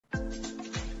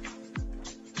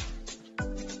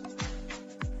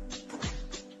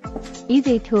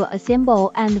Easy to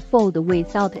assemble and fold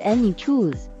without any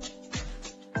tools.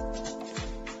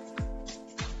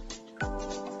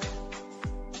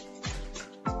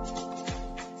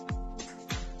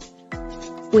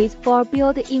 With 4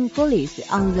 built-in pulleys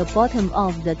on the bottom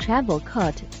of the travel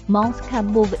cot, moms can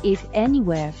move it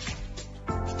anywhere.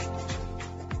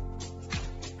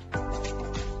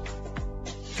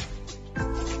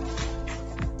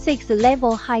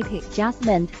 Six-level height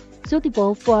adjustment,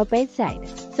 suitable for bedside,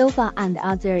 sofa and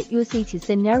other usage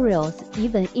scenarios,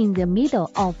 even in the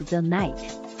middle of the night.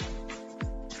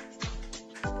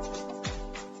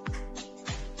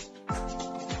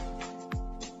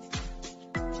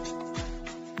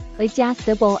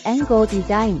 Adjustable angle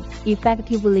design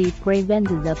effectively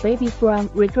prevents the baby from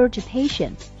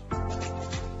regurgitation.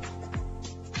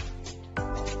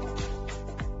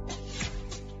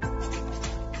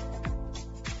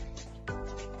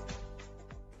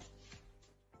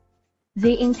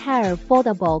 The entire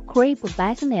foldable crepe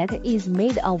bassinet is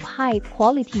made of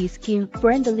high-quality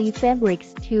skin-friendly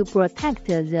fabrics to protect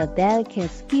the delicate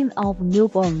skin of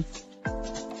newborns.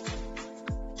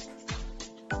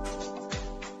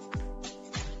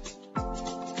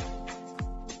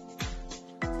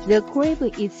 The crib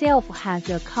itself has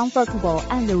a comfortable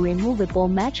and removable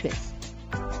mattress.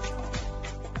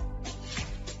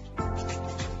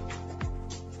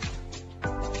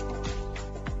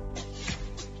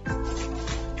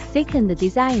 Thickened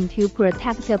design to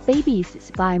protect baby's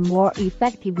spine more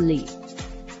effectively.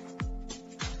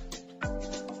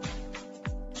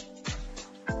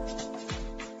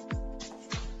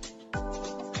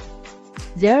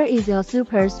 There is a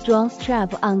super strong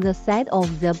strap on the side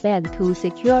of the bed to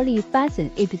securely fasten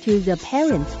it to the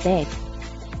parent's bed.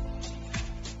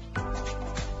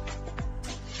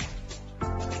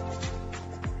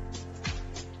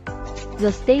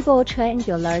 The stable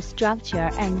triangular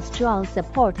structure and strong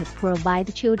support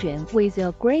provide children with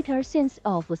a greater sense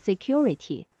of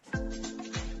security.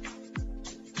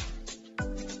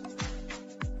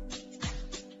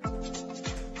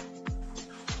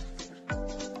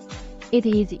 It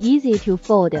is easy to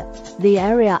fold. The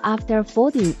area after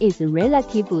folding is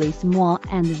relatively small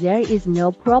and there is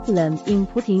no problem in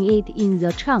putting it in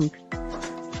the trunk.